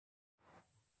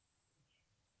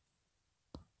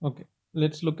Okay,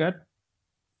 let's look at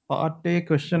part A,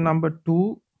 question number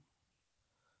 2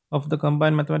 of the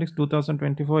Combined Mathematics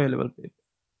 2024 A-level paper.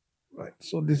 Right,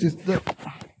 so this is the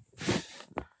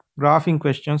graphing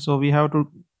question. So we have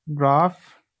to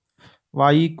graph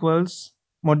y equals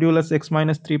modulus x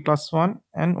minus 3 plus 1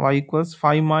 and y equals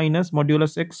 5 minus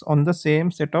modulus x on the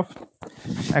same set of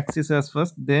axes as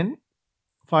first. Then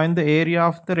find the area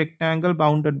of the rectangle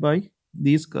bounded by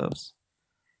these curves.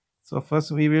 So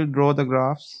first we will draw the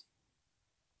graphs.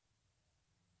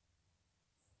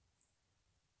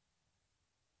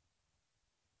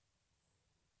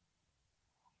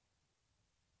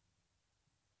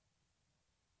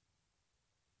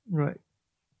 Right.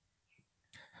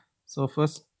 So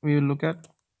first we will look at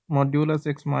modulus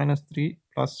x minus 3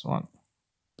 plus 1.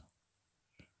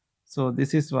 So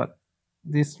this is what?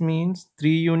 This means 3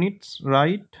 units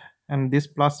right, and this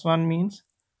plus 1 means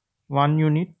 1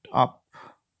 unit up.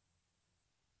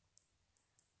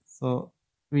 So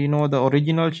we know the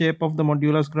original shape of the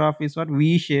modulus graph is what?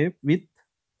 V shape with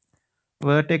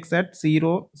vertex at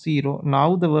 0, 0.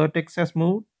 Now the vertex has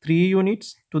moved 3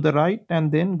 units to the right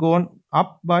and then gone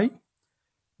up by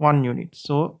 1 unit.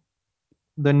 So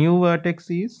the new vertex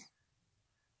is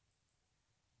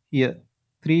here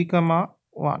 3 comma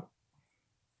 1,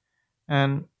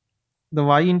 and the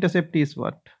y-intercept is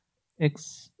what?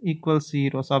 X equals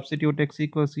 0. Substitute x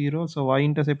equals 0, so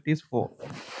y-intercept is 4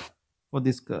 for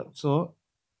this curve. So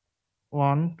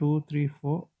 1 2 3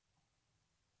 4.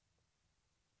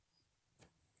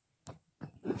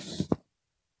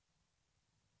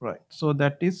 Right, so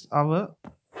that is our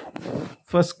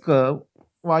first curve,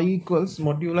 y equals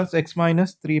modulus x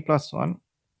minus 3 plus 1,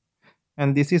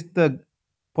 and this is the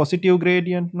positive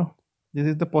gradient. No, this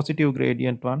is the positive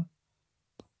gradient one.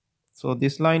 So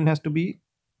this line has to be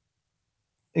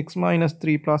x minus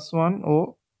 3 plus 1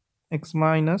 or x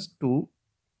minus 2.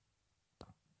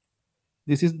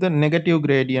 This is the negative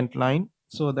gradient line,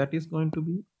 so that is going to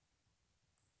be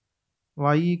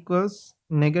y equals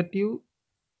negative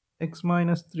x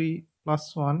minus 3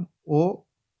 plus 1 or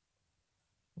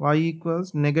y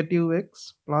equals negative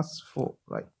x plus 4.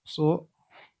 Right, so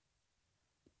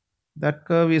that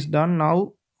curve is done.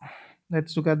 Now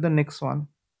let's look at the next one.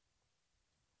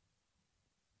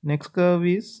 Next curve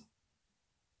is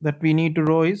that we need to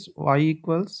draw is y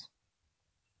equals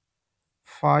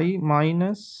 5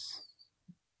 minus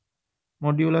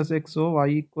modulus x, so y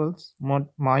equals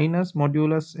minus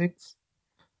modulus x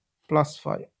plus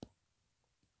 5.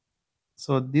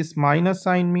 So this minus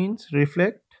sign means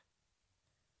reflect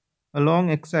along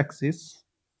x-axis.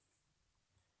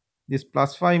 This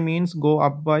plus 5 means go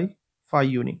up by 5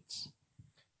 units.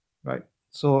 Right,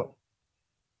 so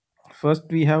first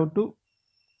we have to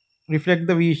reflect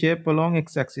the v shape along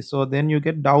x-axis, so then you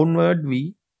get downward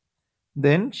v,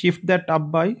 then shift that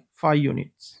up by 5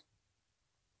 units.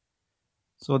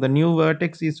 So the new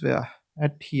vertex is where?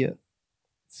 At here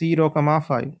 0 comma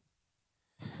 5,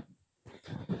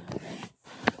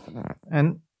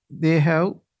 and they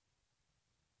have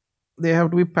to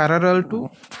be parallel to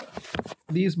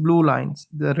these blue lines.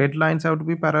 The red lines have to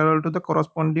be parallel to the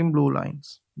corresponding blue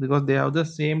lines because they have the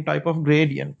same type of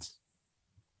gradients.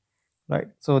 Right,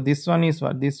 so this one is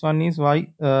what? This one is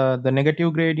y, the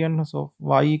negative gradient, so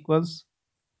y equals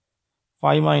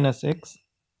 5 minus x.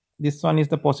 This one is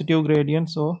the positive gradient,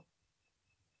 so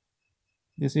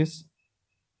this is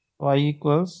y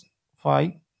equals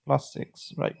 5 plus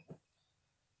 6. Right,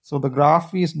 so the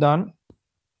graph is done.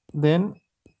 Then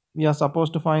we are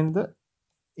supposed to find the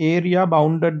area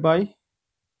bounded by,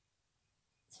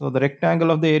 so the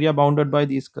rectangle of the area bounded by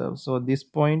these curves. So this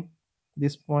point,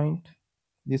 this point,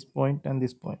 this point, and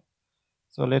this point.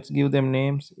 So let's give them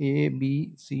names A,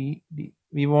 B, C, D.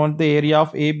 We want the area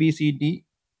of A, B, C, D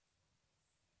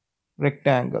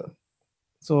rectangle.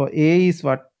 So A is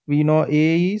what? We know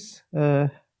A is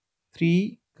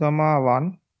 3 comma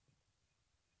 1.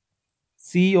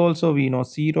 C also we know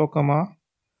 0 comma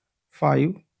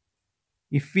 5.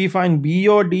 If we find B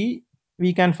or D,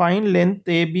 we can find length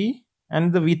AB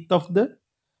and the width of the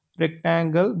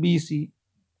rectangle BC.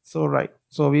 So right,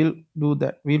 so we'll do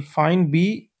that. We'll find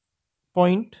B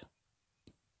point.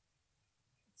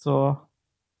 So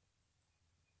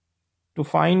to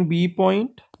find B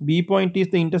point is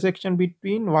the intersection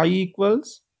between y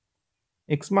equals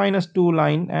x minus 2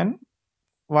 line and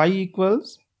y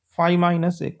equals 5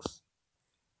 minus x.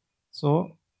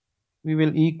 So we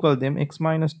will equal them. X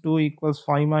minus 2 equals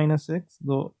 5 minus x,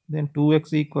 though then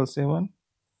 2x equals 7.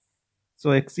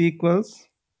 So x equals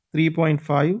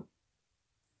 3.5.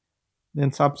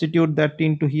 Then substitute that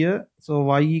into here. So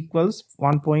y equals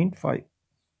 1.5.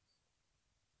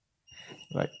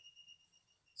 Right.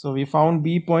 So we found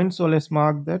B point, so let's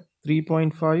mark that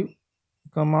 3.5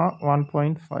 comma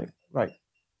 1.5. Right,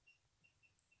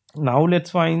 now let's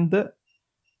find the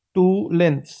two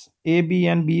lengths AB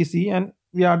and BC, and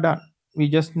we are done. We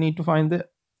just need to find the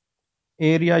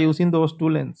area using those two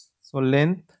lengths. So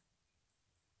length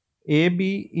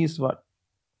AB is what?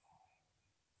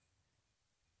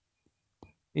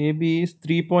 AB is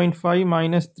 3.5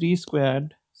 minus 3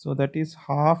 squared, so that is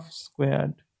half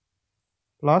squared,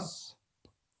 plus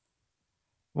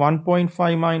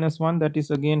 1.5 minus 1, that is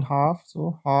again half,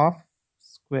 so half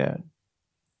squared.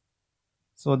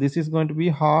 So this is going to be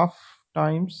half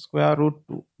times square root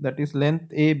 2, that is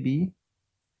length AB.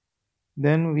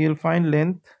 Then we will find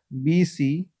length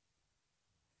BC.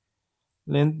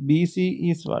 Length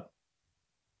BC is what?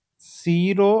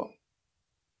 0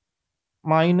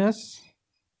 minus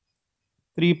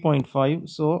 3.5,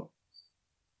 so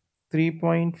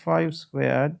 3.5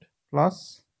 squared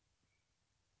plus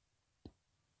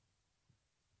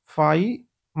 5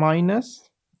 minus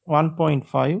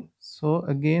 1.5, so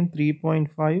again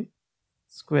 3.5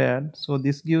 squared. So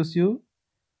this gives you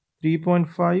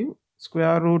 3.5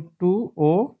 square root 2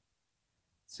 or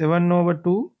 7 over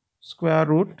 2 square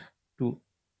root 2.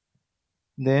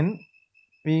 Then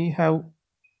we have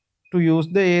to use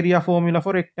the area formula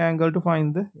for rectangle to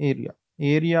find the area.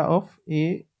 Area of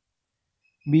A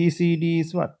B C D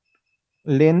is what?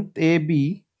 Length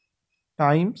AB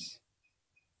times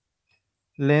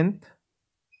length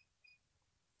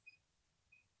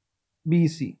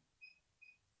BC.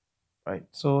 Right,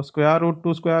 so square root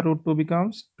 2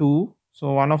 becomes 2,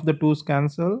 so one of the 2's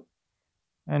cancel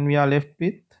and we are left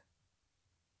with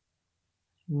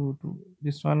 2,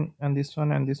 this one and this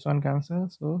one and this one cancel,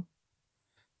 so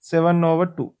 7 over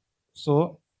 2.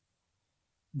 So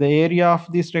the area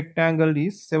of this rectangle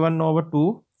is 7 over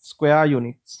 2 square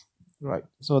units. Right,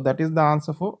 so that is the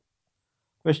answer for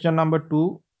question number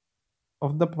 2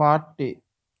 of the part A.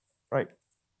 Right,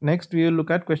 next we will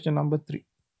look at question number 3.